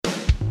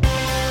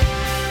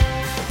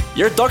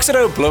Here at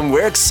Doxa Bloem,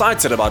 we're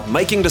excited about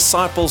making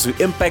disciples who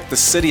impact the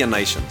city and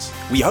nations.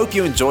 We hope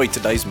you enjoyed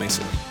today's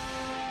message.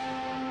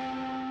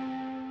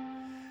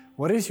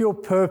 What is your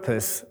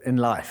purpose in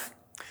life?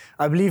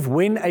 I believe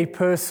when a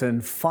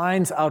person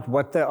finds out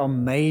what they are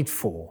made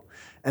for,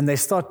 and they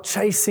start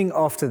chasing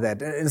after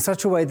that in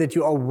such a way that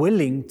you are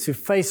willing to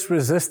face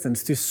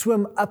resistance, to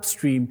swim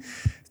upstream,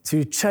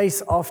 to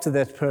chase after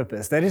that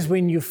purpose, that is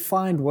when you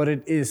find what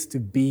it is to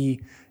be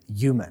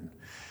human.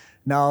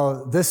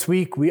 Now, this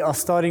week we are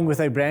starting with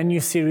a brand new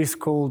series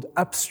called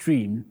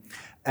Upstream.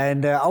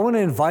 And I want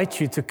to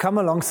invite you to come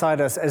alongside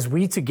us as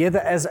we together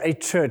as a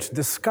church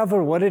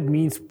discover what it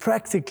means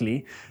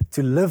practically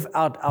to live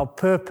out our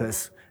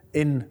purpose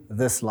in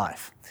this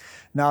life.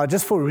 Now,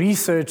 just for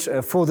research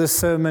for this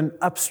sermon,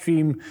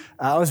 Upstream,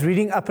 I was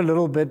reading up a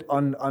little bit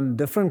on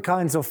different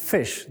kinds of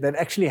fish that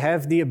actually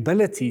have the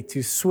ability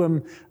to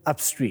swim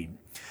upstream.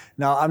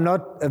 Now, I'm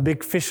not a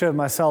big fisher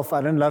myself.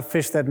 I don't love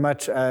fish that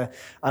much. I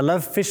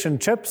love fish and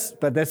chips,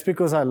 but that's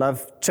because I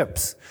love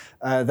chips.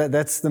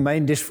 That's the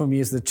main dish for me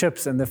is the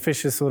chips, and the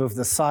fish is sort of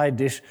the side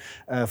dish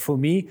for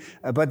me.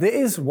 But there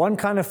is one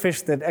kind of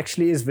fish that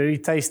actually is very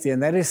tasty,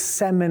 and that is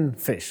salmon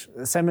fish.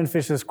 Salmon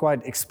fish is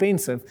quite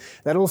expensive.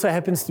 That also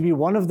happens to be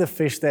one of the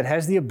fish that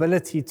has the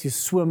ability to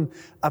swim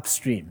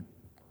upstream.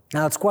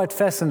 Now, it's quite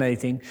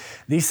fascinating.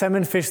 These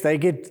salmon fish, they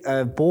get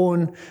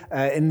born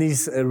in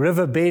these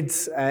river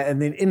beds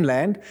and then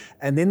inland,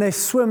 and then they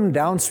swim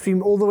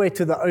downstream all the way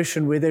to the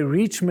ocean where they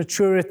reach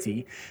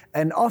maturity.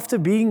 And after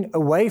being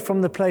away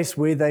from the place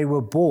where they were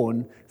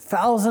born,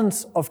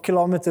 thousands of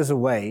kilometers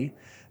away,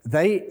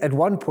 they at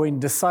one point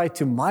decide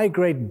to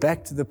migrate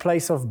back to the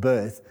place of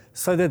birth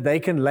so that they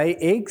can lay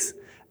eggs,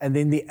 and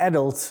then the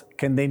adults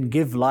can then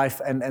give life,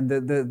 and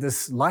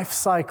this life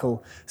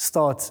cycle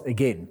starts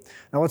again.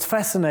 Now, what's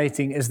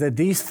fascinating is that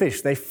these fish,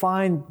 they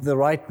find the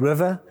right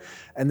river,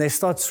 and they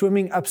start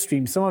swimming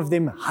upstream, some of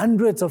them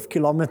hundreds of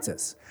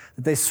kilometers.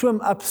 They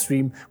swim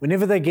upstream.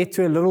 Whenever they get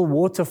to a little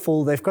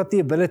waterfall, they've got the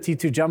ability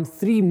to jump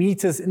 3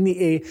 meters in the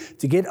air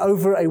to get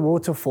over a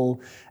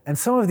waterfall. And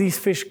some of these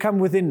fish come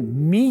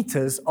within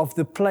meters of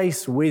the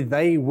place where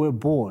they were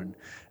born,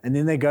 and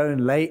then they go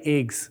and lay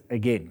eggs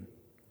again.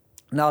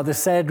 Now, the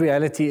sad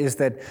reality is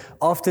that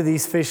after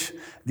these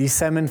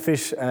salmon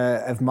fish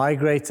have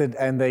migrated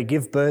and they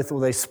give birth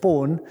or they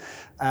spawn,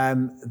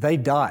 they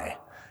die.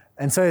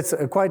 And so it's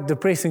a quite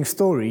depressing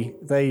story.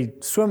 They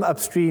swim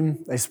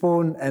upstream, they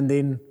spawn, and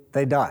then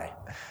they die.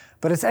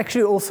 But it's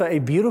actually also a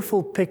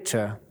beautiful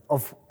picture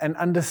of an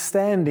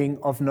understanding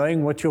of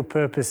knowing what your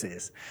purpose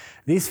is.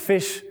 These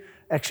fish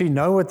actually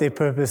know what their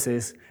purpose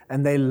is,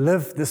 and they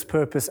live this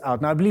purpose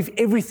out. Now, I believe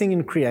everything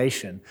in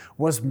creation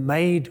was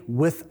made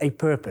with a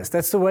purpose.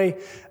 That's the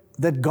way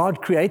that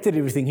God created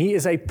everything. He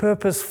is a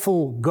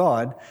purposeful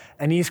God,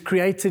 and He's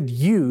created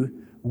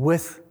you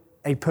with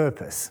a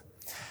purpose.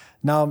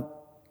 Now,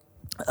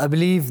 I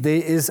believe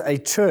there is a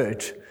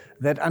church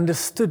that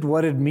understood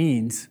what it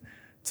means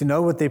to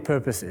know what their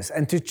purpose is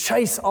and to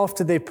chase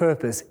after their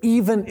purpose,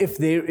 even if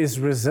there is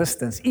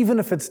resistance, even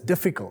if it's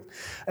difficult.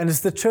 And it's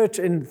the church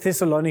in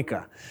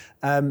Thessalonica.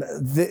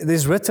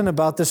 There's written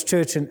about this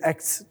church in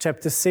Acts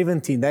chapter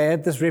 17. They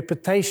had this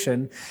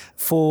reputation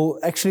for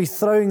actually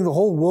throwing the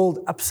whole world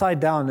upside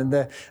down,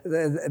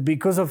 and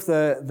because of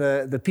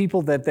the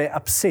people that they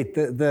upset,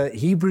 the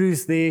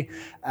Hebrews there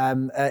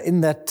in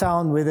that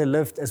town where they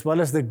lived, as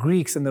well as the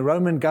Greeks and the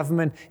Roman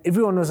government,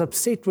 everyone was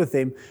upset with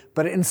them.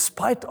 But in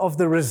spite of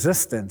the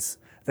resistance,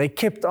 they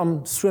kept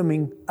on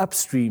swimming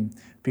upstream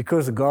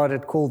because God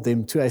had called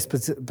them to a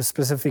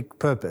specific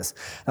purpose.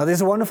 Now,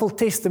 there's a wonderful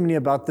testimony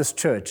about this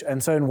church.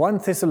 And so in 1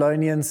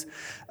 Thessalonians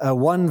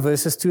 1,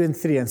 verses 2 and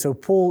 3, and so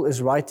Paul is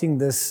writing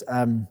this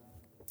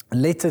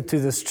letter to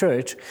this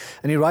church,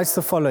 and he writes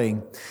the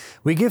following: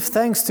 "We give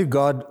thanks to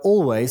God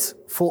always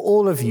for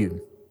all of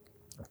you,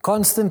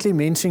 constantly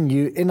mentioning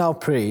you in our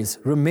prayers,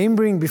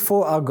 remembering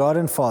before our God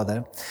and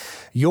Father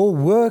your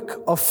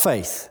work of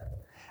faith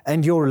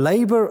and your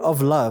labor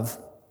of love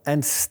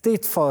and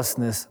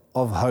steadfastness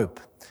of hope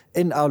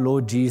in our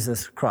Lord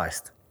Jesus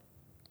Christ."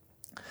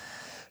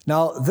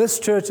 Now, this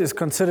church is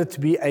considered to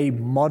be a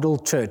model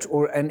church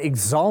or an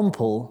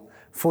example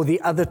for the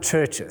other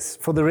churches.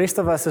 For the rest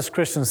of us as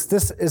Christians,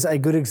 this is a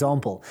good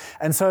example.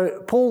 And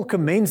so Paul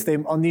commends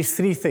them on these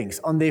 3 things: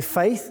 on their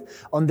faith,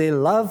 on their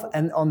love,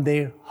 and on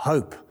their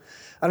hope.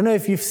 I don't know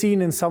if you've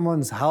seen in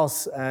someone's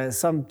house,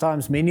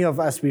 sometimes many of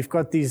us, we've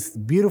got these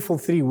beautiful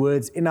 3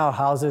 words in our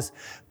houses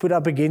put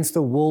up against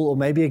a wall or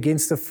maybe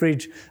against the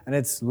fridge, and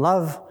it's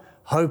love,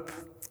 hope,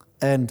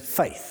 and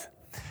faith.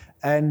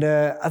 And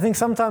I think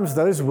sometimes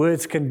those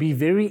words can be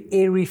very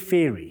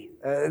airy-fairy.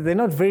 They're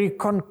not very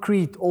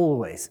concrete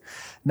always.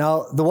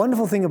 Now, the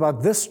wonderful thing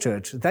about this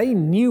church, they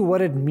knew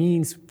what it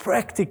means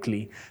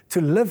practically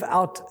to live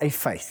out a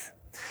faith.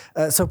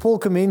 So Paul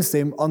commends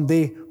them on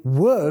their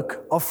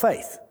work of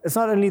faith. It's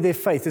not only their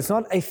faith, it's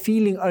not a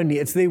feeling only,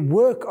 it's their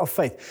work of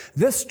faith.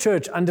 This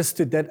church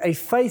understood that a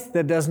faith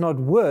that does not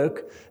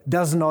work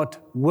does not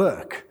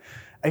work.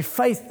 A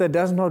faith that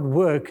does not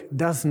work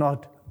does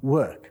not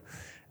work.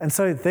 And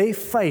so their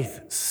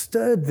faith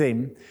stirred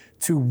them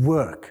to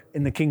work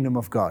in the kingdom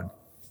of God.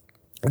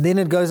 And then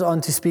it goes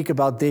on to speak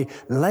about the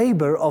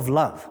labor of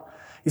love.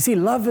 You see,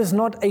 love is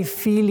not a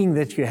feeling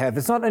that you have.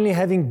 It's not only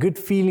having good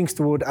feelings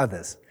toward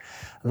others.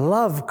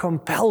 Love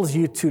compels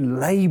you to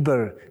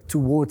labor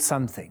towards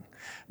something.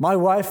 My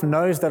wife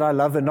knows that I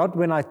love her, not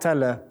when I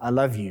tell her, I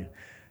love you.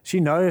 She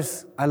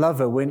knows I love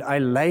her when I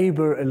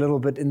labor a little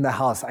bit in the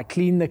house. I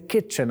clean the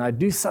kitchen. I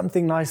do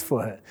something nice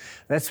for her.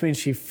 That's when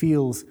she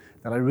feels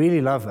that I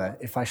really love her,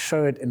 if I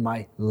show it in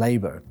my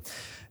labor.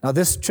 Now,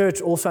 this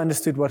church also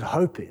understood what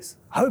hope is.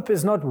 Hope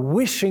is not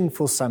wishing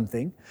for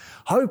something.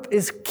 Hope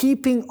is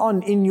keeping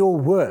on in your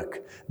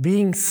work,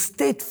 being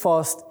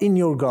steadfast in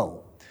your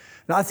goal.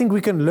 Now, I think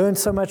we can learn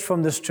so much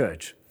from this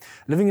church.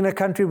 Living in a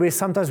country where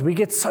sometimes we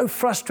get so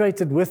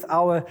frustrated with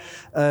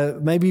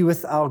maybe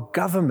with our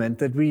government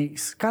that we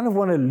kind of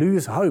want to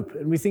lose hope.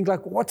 And we think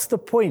like, what's the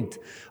point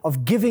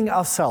of giving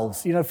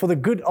ourselves, for the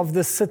good of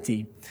the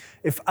city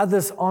if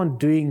others aren't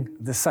doing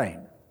the same?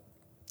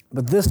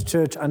 But this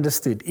church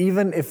understood,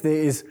 even if there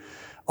is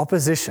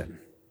opposition,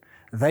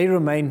 they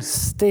remain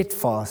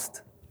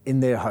steadfast in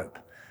their hope.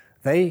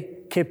 They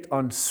kept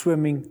on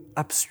swimming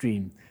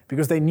upstream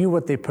because they knew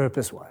what their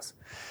purpose was.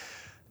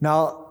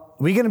 Now,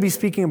 we're going to be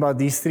speaking about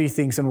these three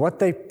things and what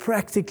they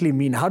practically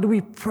mean. How do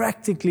we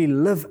practically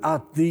live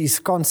out these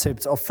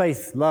concepts of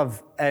faith,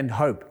 love, and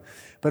hope?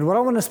 But what I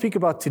want to speak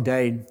about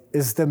today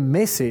is the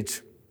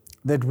message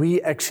that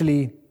we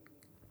actually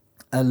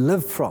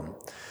live from.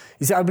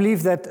 You see, I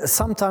believe that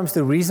sometimes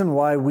the reason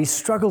why we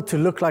struggle to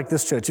look like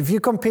this church, if you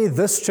compare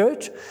this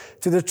church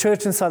to the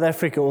church in South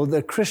Africa or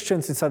the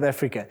Christians in South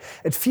Africa,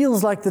 it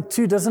feels like the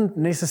two doesn't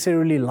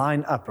necessarily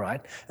line up,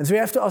 right? And so we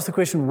have to ask the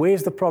question,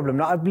 where's the problem?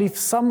 Now, I believe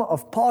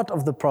part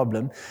of the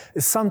problem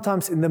is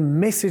sometimes in the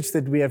message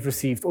that we have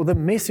received or the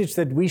message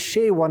that we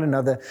share one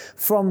another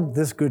from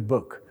this good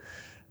book.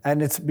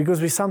 And it's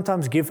because we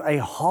sometimes give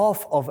a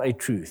half of a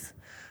truth.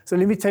 So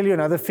let me tell you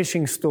another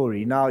fishing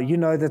story. Now, you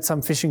know that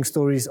some fishing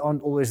stories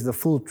aren't always the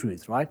full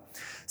truth, right?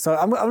 So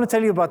I'm going to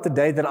tell you about the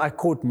day that I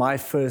caught my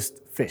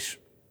first fish.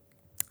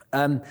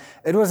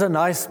 It was a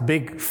nice,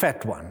 big,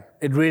 fat one.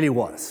 It really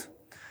was.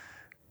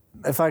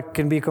 If I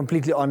can be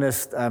completely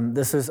honest,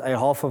 this is a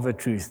half of a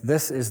truth.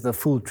 This is the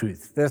full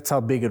truth. That's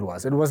how big it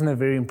was. It wasn't a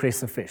very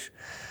impressive fish.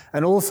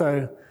 And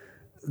also,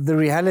 the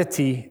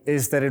reality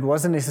is that it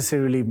wasn't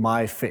necessarily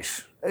my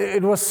fish.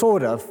 It was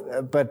sort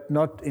of, but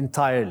not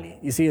entirely.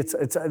 You see,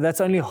 that's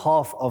only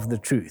half of the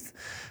truth.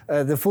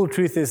 The full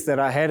truth is that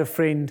I had a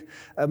friend.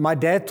 My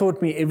dad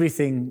taught me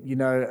everything.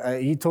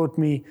 He taught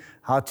me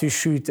how to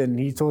shoot, and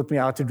he taught me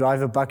how to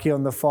drive a bakkie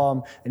on the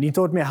farm, and he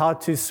taught me how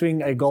to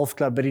swing a golf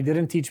club, but he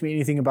didn't teach me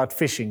anything about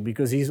fishing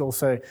because he's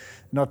also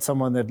not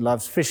someone that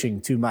loves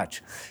fishing too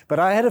much. But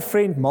I had a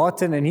friend,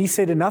 Martin, and he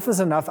said, enough is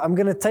enough. I'm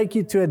going to take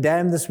you to a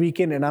dam this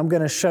weekend, and I'm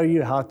going to show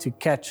you how to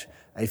catch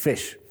a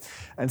fish.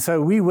 And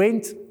so we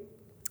went,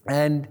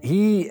 and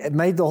he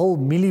made the whole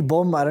mealie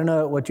bomb, I don't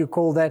know what you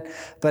call that,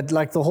 but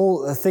like the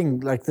whole thing,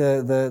 like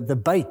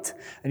the bait.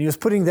 And he was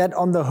putting that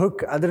on the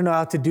hook. I didn't know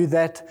how to do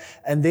that.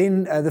 And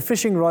then the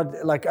fishing rod,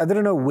 like I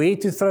didn't know where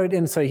to throw it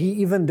in, so he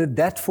even did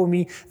that for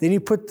me. Then he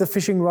put the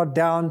fishing rod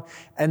down,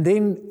 and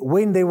then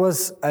when there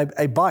was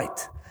a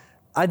bite,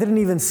 I didn't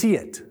even see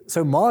it.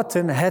 So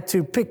Martin had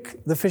to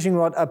pick the fishing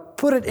rod up,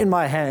 put it in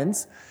my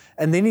hands,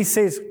 and then he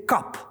says,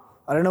 "Kap."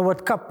 I don't know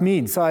what cup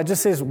means. So I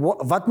just says,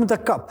 wat moet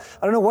 'n kap?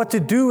 I don't know what to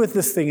do with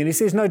this thing. And he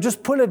says, no,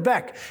 just pull it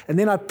back. And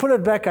then I pull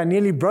it back. I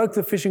nearly broke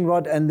the fishing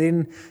rod. And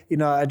then,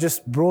 I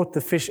just brought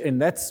the fish in.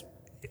 That's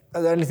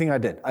the only thing I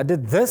did. I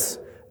did this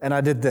and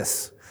I did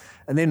this.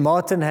 And then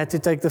Martin had to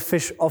take the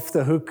fish off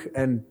the hook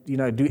and,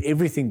 do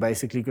everything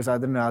basically because I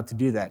didn't know how to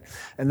do that.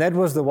 And that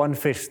was the one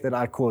fish that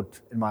I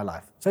caught in my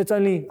life. So it's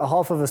only a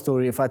half of a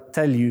story if I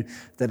tell you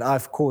that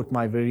I've caught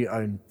my very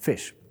own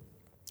fish.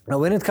 Now,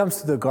 when it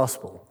comes to the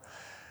gospel,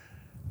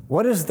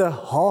 what is the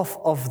half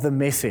of the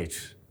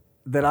message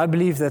that I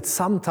believe that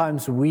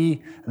sometimes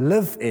we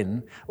live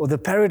in, or the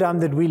paradigm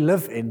that we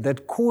live in,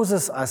 that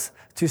causes us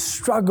to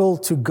struggle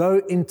to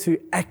go into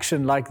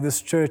action like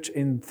this church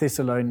in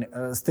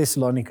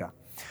Thessalonica?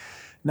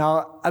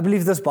 Now, I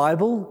believe this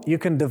Bible, you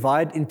can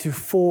divide into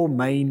 4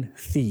 main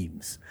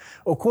themes,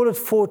 or call it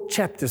 4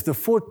 chapters, the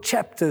 4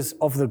 chapters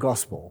of the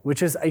gospel,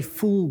 which is a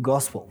full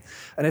gospel.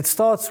 And it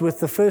starts with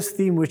the first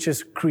theme, which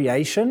is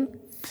creation,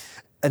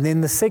 and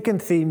then the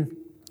second theme,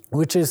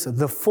 which is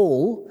the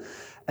fall,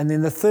 and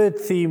then the third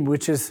theme,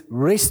 which is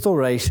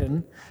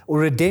restoration, or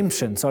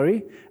redemption,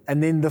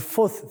 and then the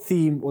fourth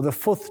theme, or the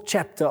 4th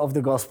chapter of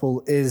the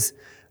gospel is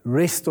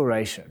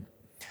restoration.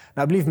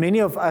 Now, I believe many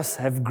of us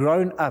have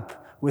grown up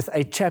with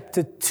a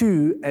chapter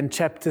 2 and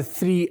chapter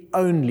 3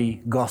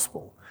 only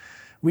gospel.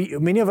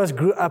 Many of us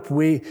grew up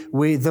where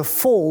the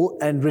fall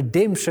and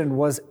redemption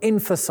was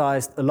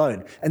emphasized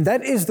alone, and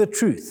that is the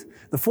truth.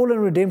 The fall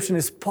and redemption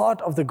is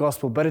part of the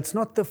gospel, but it's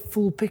not the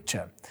full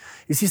picture.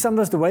 You see,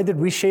 sometimes the way that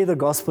we share the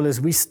gospel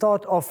is we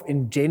start off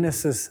in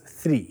Genesis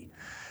 3,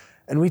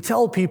 and we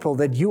tell people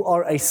that you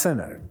are a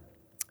sinner,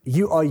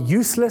 you are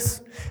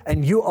useless,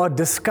 and you are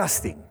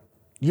disgusting.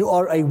 You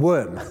are a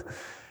worm.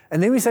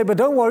 And then we say, but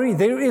don't worry,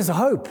 there is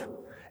hope.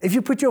 If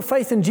you put your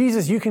faith in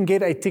Jesus, you can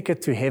get a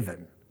ticket to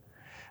heaven.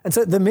 And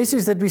so the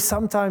message that we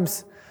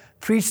sometimes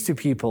preach to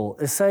people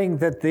is saying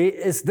that there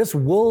is this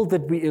world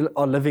that we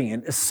are living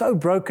in is so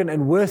broken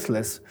and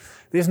worthless.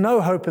 There's no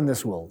hope in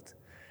this world,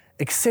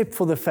 except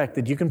for the fact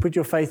that you can put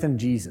your faith in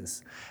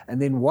Jesus.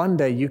 And then one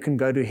day you can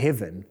go to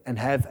heaven and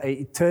have an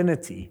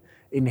eternity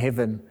in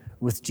heaven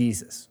with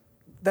Jesus.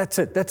 That's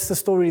it. That's the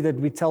story that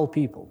we tell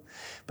people.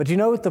 But you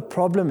know what the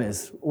problem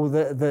is, or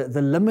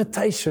the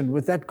limitation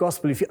with that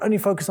gospel, if you only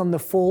focus on the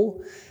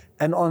fall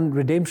and on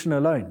redemption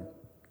alone,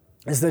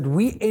 is that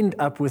we end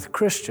up with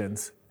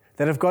Christians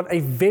that have got a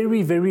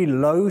very, very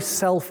low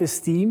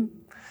self-esteem,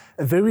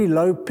 a very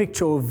low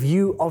picture or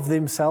view of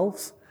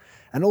themselves,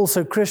 and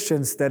also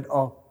Christians that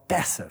are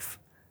passive,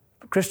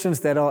 Christians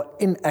that are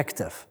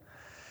inactive.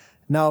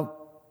 Now,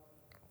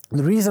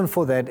 the reason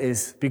for that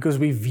is because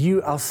we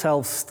view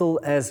ourselves still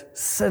as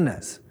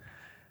sinners.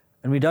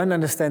 And we don't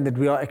understand that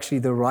we are actually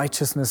the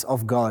righteousness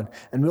of God.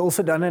 And we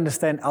also don't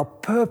understand our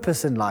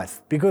purpose in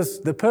life,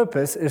 because the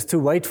purpose is to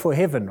wait for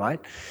heaven,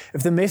 right?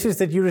 If the message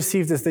that you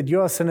received is that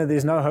you're a sinner,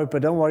 there's no hope,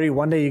 but don't worry,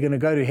 one day you're going to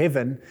go to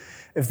heaven.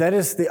 If that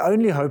is the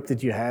only hope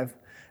that you have,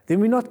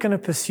 then we're not going to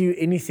pursue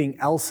anything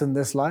else in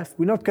this life.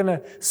 We're not going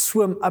to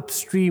swim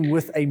upstream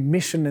with a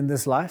mission in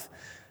this life,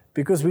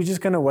 because we're just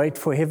going to wait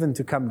for heaven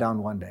to come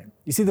down one day.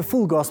 You see, the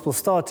full gospel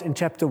starts in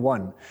chapter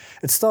 1.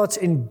 It starts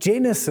in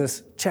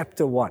Genesis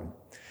chapter 1.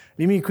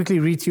 Let me quickly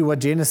read to you what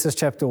Genesis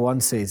chapter 1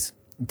 says.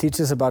 It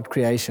teaches about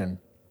creation.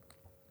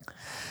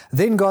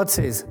 Then God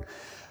said,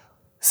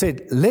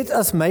 let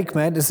us make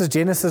man. This is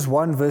Genesis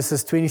 1,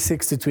 verses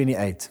 26 to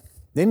 28.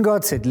 Then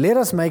God said, let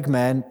us make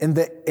man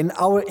in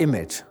our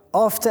image,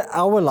 after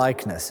our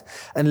likeness,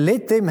 and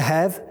let them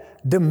have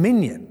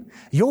dominion.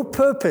 Your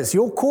purpose,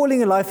 your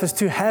calling in life is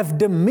to have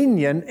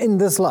dominion in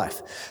this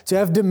life. To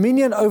have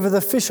dominion over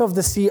the fish of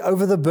the sea,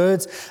 over the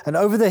birds, and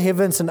over the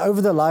heavens, and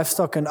over the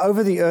livestock, and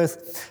over the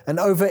earth, and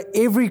over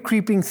every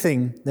creeping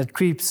thing that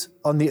creeps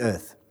on the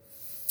earth.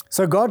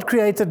 So God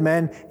created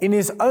man in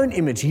His own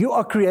image. You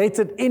are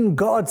created in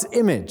God's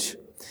image.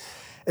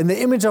 In the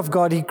image of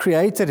God, He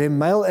created him,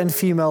 male and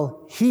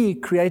female. He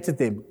created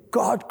them.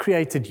 God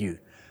created you.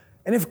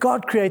 And if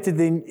God created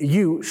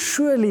you,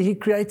 surely He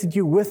created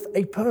you with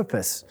a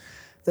purpose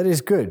that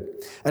is good.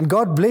 And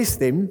God blessed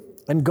them,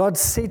 and God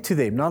said to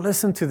them, now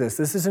listen to this.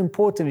 This is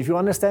important. If you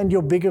understand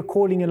your bigger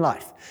calling in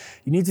life,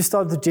 you need to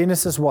start with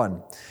Genesis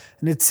 1.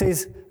 And it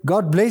says,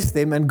 God blessed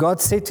them, and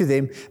God said to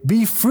them,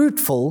 be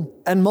fruitful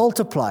and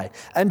multiply,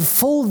 and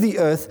fill the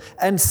earth,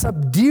 and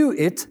subdue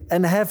it,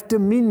 and have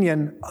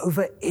dominion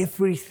over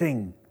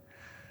everything.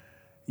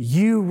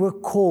 You were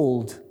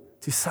called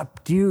to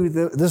subdue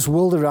this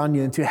world around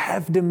you and to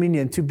have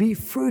dominion, to be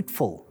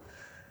fruitful.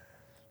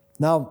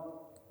 Now,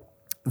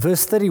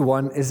 verse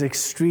 31 is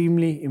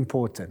extremely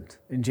important.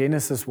 In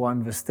Genesis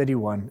 1, verse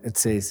 31, it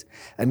says,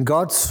 and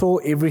God saw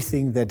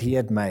everything that He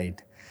had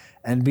made,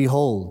 and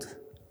behold,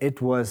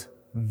 it was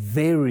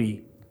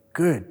very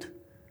good.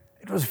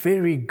 It was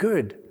very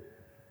good.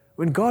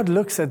 When God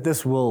looks at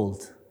this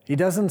world, He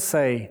doesn't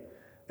say,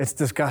 it's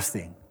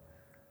disgusting.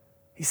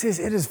 He says,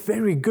 it is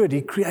very good.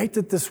 He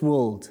created this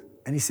world,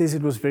 and He says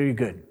it was very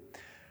good.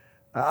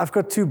 I've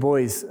got two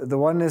boys. The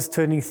one is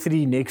turning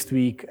 3 next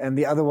week, and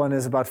the other one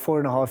is about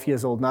 4.5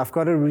 years old. Now, I've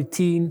got a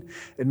routine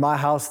in my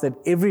house that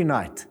every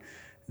night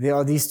there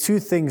are these two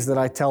things that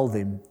I tell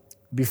them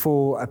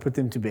before I put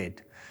them to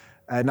bed.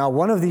 Now,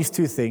 one of these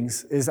two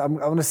things is, I'm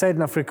going to say it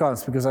in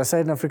Afrikaans, because I say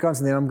it in Afrikaans,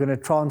 and then I'm going to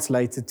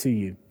translate it to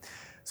you.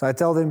 So I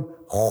tell them,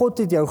 God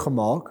het jou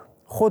gemaak,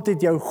 God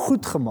het jou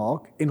goed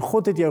gemaak, en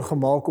God het jou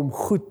gemaak om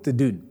goed te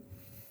doen.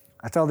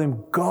 I tell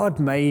them, God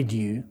made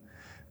you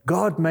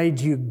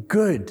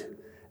good,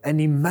 and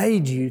He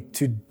made you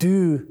to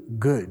do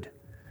good.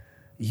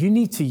 You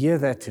need to hear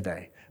that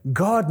today.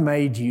 God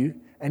made you,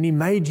 and He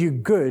made you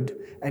good,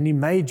 and He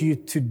made you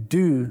to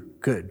do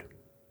good.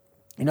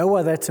 You know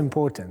why that's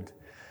important?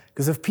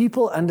 Because if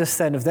people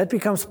understand, if that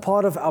becomes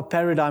part of our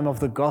paradigm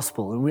of the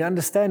gospel, and we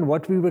understand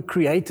what we were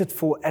created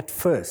for at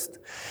first,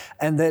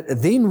 and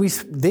that then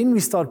we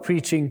start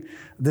preaching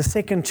the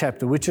second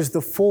chapter, which is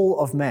the fall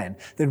of man,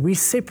 that we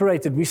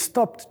separated, we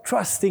stopped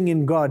trusting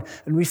in God,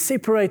 and we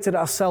separated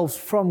ourselves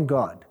from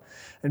God.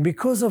 And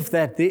because of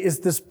that, there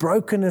is this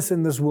brokenness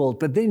in this world.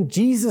 But then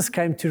Jesus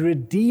came to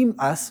redeem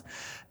us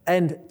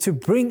and to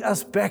bring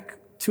us back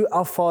to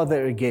our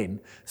Father again,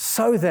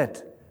 so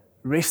that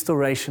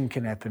restoration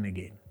can happen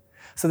again.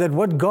 So that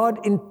what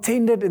God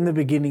intended in the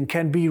beginning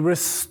can be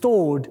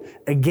restored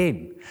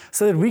again.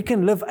 So that we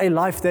can live a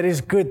life that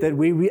is good, that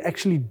we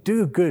actually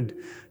do good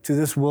to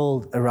this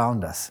world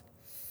around us.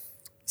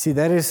 See,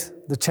 that is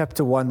the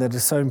chapter 1 that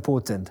is so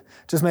important.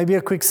 Just maybe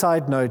a quick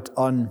side note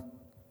on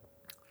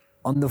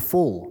the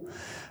fall.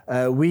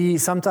 We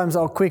sometimes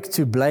are quick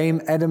to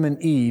blame Adam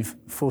and Eve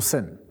for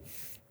sin.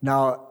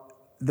 Now,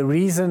 the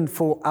reason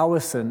for our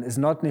sin is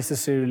not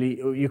necessarily,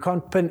 you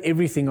can't pin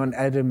everything on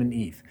Adam and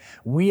Eve.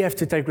 We have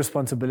to take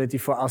responsibility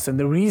for our sin.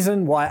 The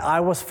reason why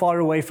I was far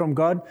away from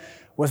God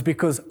was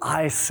because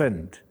I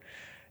sinned.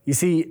 You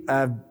see,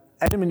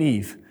 Adam and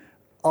Eve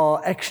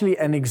are actually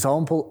an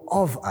example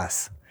of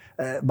us.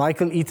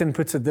 Michael Eaton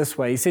puts it this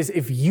way. He says,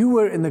 if you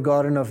were in the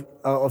Garden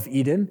of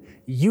Eden,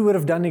 you would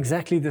have done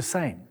exactly the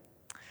same.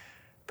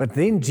 But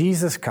then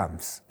Jesus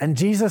comes, and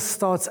Jesus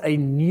starts a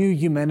new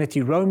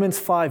humanity. Romans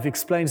 5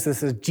 explains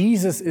this as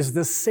Jesus is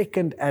the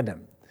second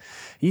Adam.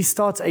 He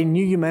starts a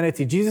new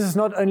humanity. Jesus is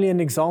not only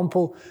an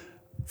example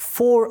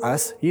for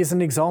us, he is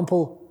an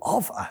example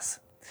of us.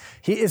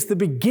 He is the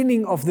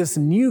beginning of this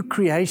new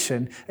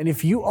creation, and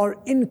if you are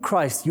in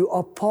Christ, you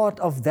are part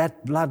of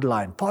that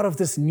bloodline, part of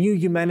this new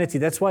humanity.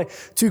 That's why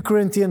 2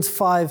 Corinthians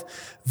 5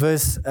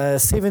 verse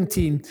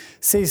 17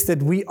 says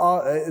that we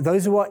are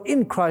those who are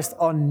in Christ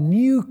are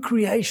new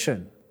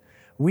creation.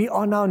 We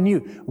are now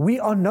new.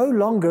 We are no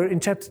longer, in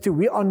chapter 2,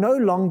 we are no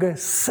longer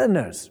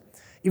sinners.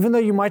 Even though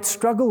you might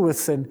struggle with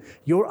sin,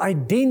 your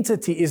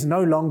identity is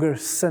no longer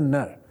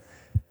sinner.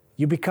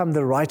 You become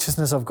the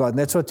righteousness of God. And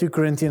that's what 2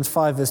 Corinthians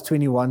 5 verse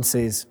 21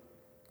 says.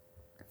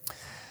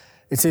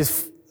 It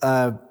says,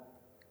 for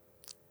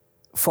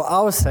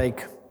our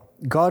sake,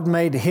 God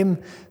made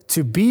him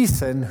to be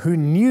sin who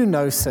knew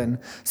no sin,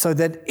 so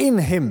that in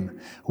him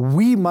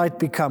we might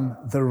become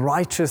the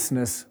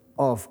righteousness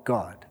of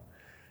God.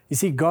 You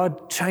see,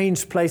 God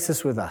changed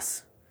places with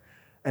us.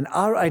 And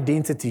our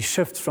identity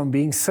shifts from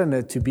being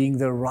sinner to being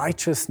the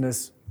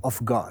righteousness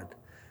of God.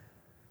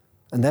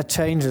 And that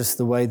changes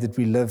the way that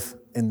we live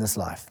in this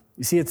life.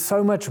 You see, it's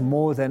so much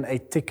more than a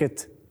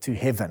ticket to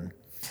heaven,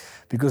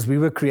 because we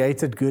were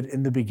created good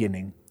in the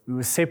beginning. We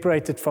were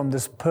separated from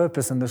this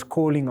purpose and this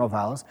calling of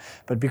ours,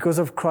 but because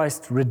of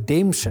Christ's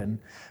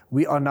redemption,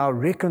 we are now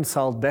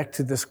reconciled back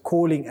to this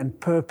calling and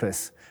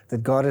purpose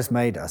that God has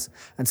made us.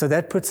 And so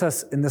that puts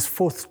us in this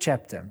fourth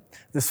chapter,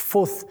 this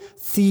fourth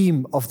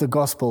theme of the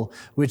gospel,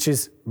 which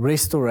is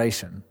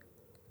restoration.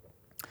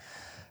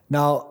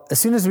 Now, as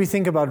soon as we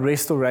think about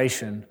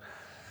restoration,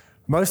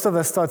 most of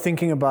us start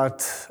thinking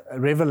about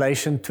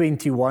Revelation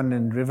 21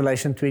 and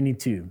Revelation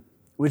 22,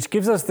 which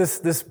gives us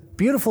this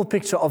beautiful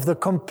picture of the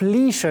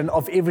completion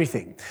of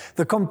everything,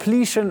 the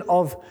completion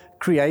of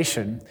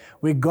creation,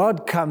 where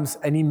God comes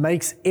and he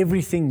makes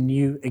everything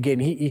new again.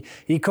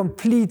 He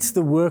completes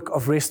the work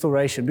of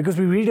restoration, because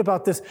we read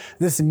about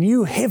this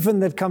new heaven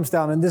that comes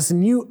down and this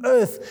new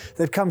earth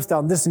that comes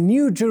down, this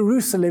new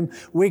Jerusalem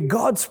where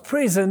God's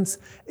presence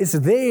is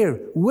there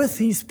with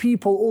his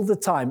people all the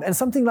time. And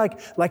something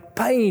like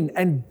pain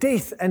and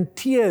death and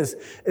tears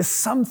is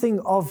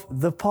something of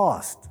the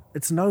past.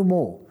 It's no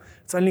more.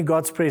 It's only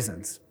God's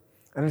presence.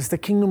 And it's the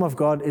kingdom of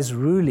God is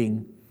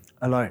ruling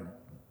alone.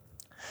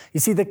 You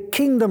see, the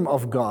kingdom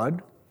of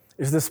God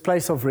is this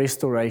place of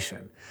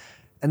restoration.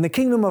 And the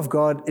kingdom of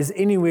God is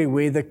anywhere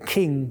where the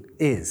king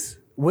is.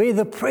 Where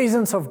the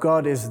presence of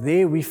God is,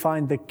 there we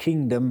find the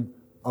kingdom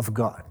of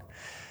God.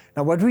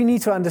 Now, what we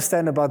need to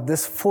understand about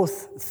this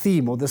fourth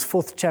theme, or this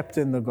fourth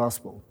chapter in the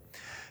gospel,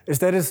 is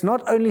that it's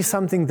not only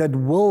something that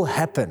will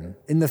happen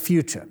in the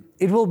future.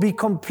 It will be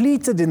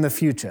completed in the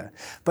future,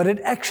 but it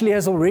actually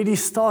has already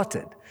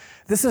started.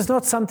 This is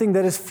not something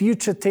that is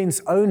future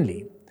tense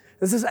only.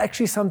 This is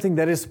actually something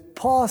that is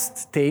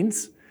past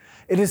tense,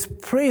 it is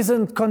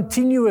present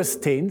continuous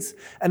tense,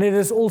 and it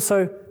is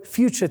also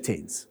future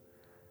tense.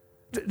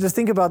 Just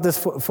think about this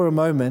for a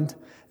moment.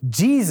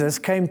 Jesus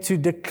came to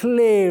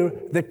declare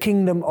the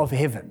kingdom of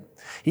heaven.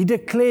 He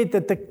declared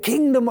that the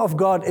kingdom of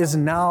God is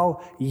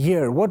now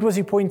here. What was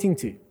he pointing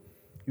to?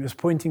 He was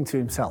pointing to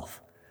himself.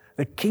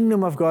 The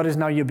kingdom of God is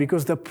now here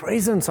because the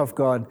presence of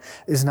God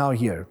is now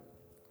here.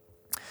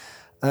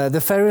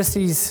 The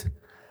Pharisees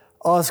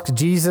asked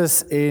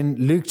Jesus in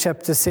Luke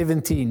chapter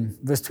 17,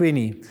 verse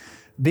 20,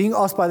 being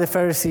asked by the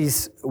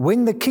Pharisees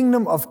when the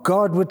kingdom of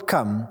God would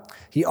come,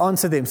 he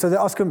answered them. So they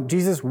asked him,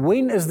 Jesus,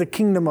 when is the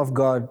kingdom of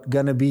God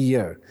going to be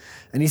here?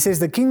 And he says,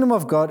 the kingdom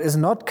of God is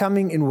not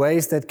coming in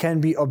ways that can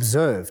be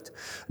observed,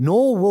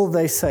 nor will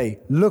they say,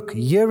 look,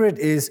 here it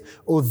is,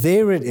 or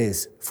there it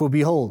is. For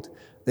behold,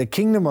 the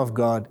kingdom of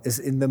God is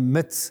in the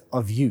midst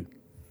of you.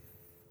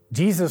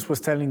 Jesus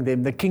was telling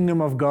them, the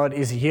kingdom of God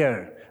is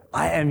here.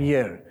 I am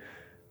here.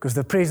 Because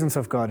the presence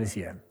of God is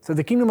here. So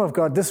the kingdom of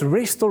God, this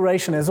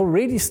restoration has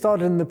already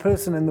started in the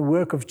person and the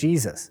work of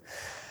Jesus.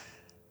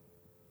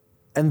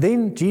 And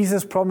then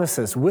Jesus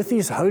promises with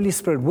his Holy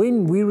Spirit,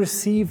 when we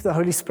receive the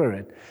Holy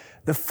Spirit,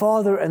 the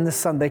Father and the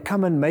Son, they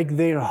come and make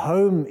their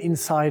home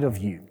inside of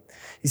you.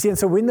 You see, and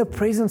so when the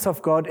presence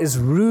of God is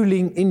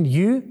ruling in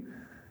you,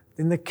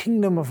 then the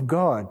kingdom of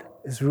God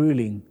is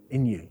ruling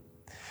in you.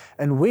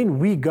 And when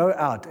we go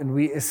out and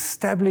we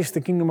establish the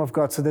kingdom of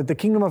God so that the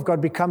kingdom of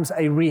God becomes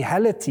a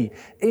reality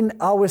in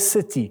our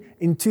city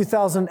in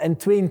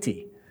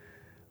 2020,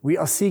 we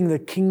are seeing the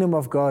kingdom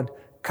of God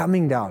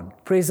coming down,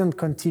 present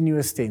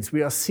continuous tense.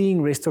 We are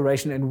seeing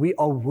restoration, and we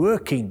are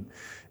working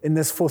in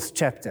this fourth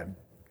chapter,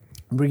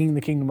 bringing the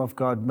kingdom of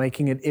God,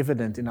 making it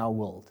evident in our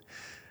world,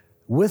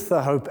 with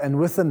the hope and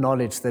with the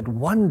knowledge that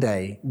one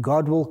day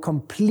God will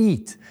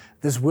complete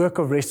this work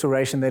of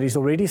restoration that he's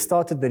already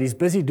started, that he's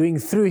busy doing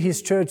through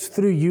his church,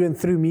 through you and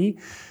through me.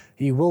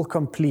 He will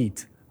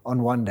complete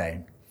on one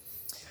day.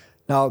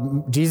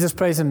 Now, Jesus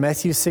prays in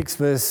Matthew 6,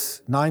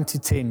 verse 9 to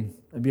 10.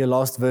 It'll be a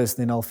last verse,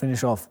 then I'll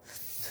finish off.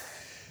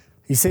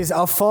 He says,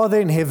 Our Father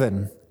in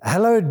heaven,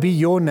 hallowed be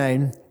your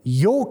name,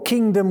 your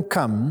kingdom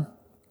come,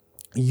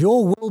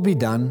 your will be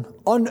done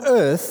on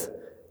earth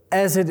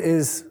as it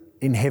is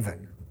in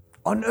heaven.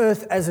 On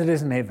earth as it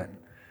is in heaven.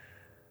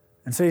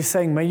 And so he's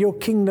saying, may your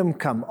kingdom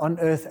come on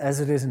earth as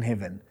it is in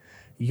heaven.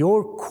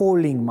 Your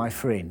calling, my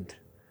friend,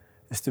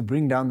 is to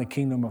bring down the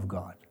kingdom of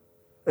God,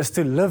 is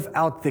to live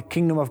out the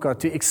kingdom of God,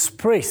 to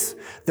express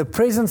the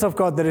presence of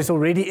God that is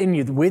already in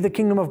you, where the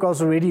kingdom of God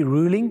is already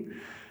ruling,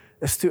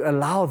 is to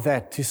allow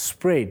that to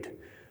spread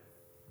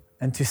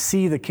and to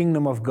see the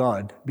kingdom of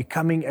God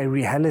becoming a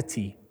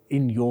reality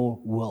in your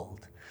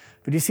world.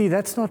 But you see,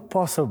 that's not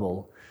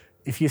possible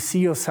if you see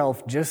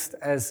yourself just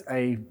as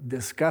a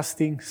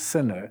disgusting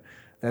sinner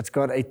that's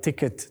got a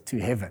ticket to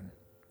heaven.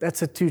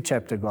 That's a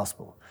 2-chapter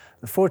gospel.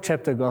 The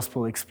 4-chapter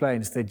gospel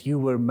explains that you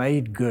were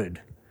made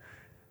good.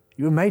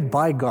 You were made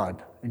by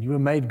God, and you were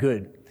made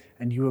good,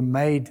 and you were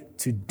made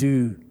to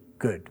do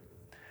good.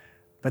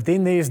 But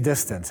then there is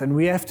distance, and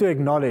we have to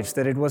acknowledge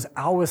that it was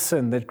our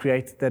sin that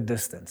created that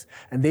distance,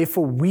 and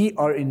therefore we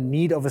are in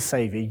need of a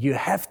Savior. You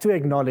have to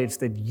acknowledge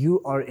that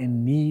you are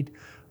in need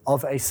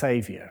of a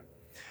Savior.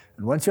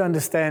 And once you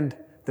understand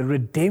the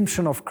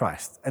redemption of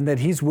Christ, and that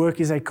His work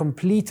is a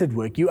completed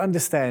work, you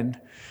understand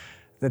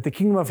that the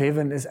kingdom of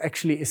heaven is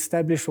actually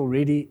established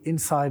already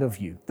inside of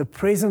you. The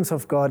presence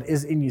of God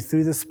is in you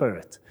through the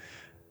Spirit.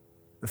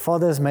 The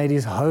Father has made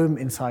His home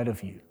inside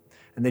of you,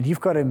 and that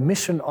you've got a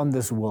mission on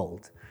this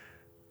world,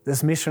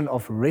 this mission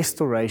of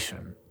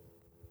restoration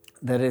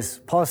that is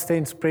past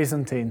tense,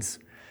 present tense,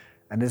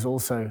 and is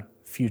also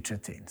future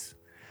tense.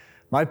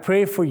 My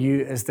prayer for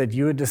you is that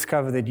you would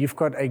discover that you've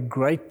got a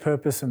great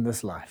purpose in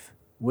this life,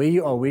 where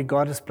you are, where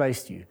God has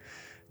placed you,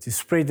 to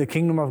spread the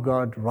kingdom of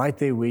God right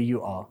there where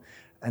you are,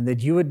 and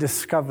that you would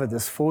discover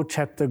this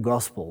 4-chapter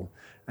gospel,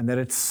 and that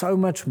it's so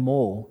much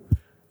more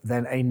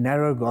than a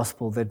narrow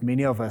gospel that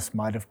many of us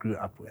might have grew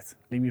up with.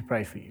 Let me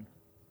pray for you.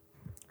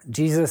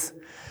 Jesus,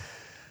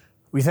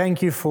 we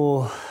thank you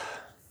for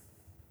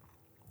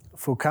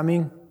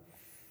coming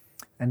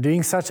and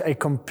doing such a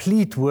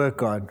complete work,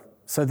 God,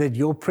 so that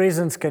your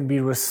presence can be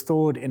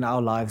restored in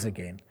our lives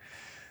again.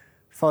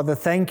 Father,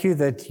 thank you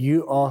that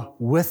you are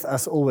with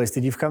us always,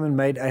 that you've come and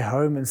made a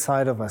home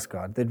inside of us,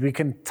 God, that we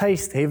can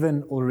taste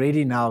heaven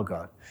already now,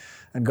 God.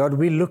 And God,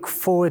 we look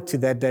forward to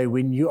that day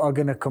when you are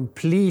going to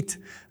complete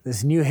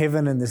this new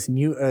heaven and this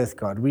new earth,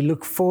 God. We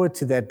look forward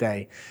to that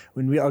day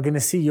when we are going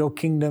to see your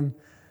kingdom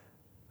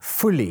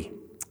fully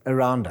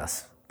around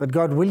us. But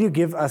God, will you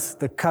give us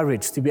the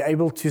courage to be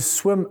able to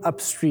swim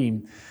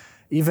upstream,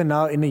 even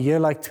now in a year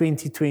like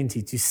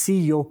 2020, to see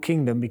your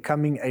kingdom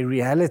becoming a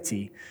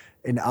reality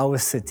in our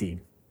city.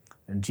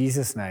 In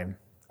Jesus' name,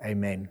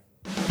 amen.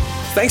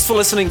 Thanks for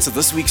listening to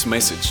this week's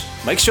message.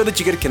 Make sure that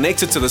you get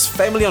connected to this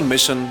family on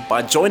mission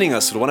by joining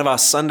us at one of our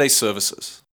Sunday services.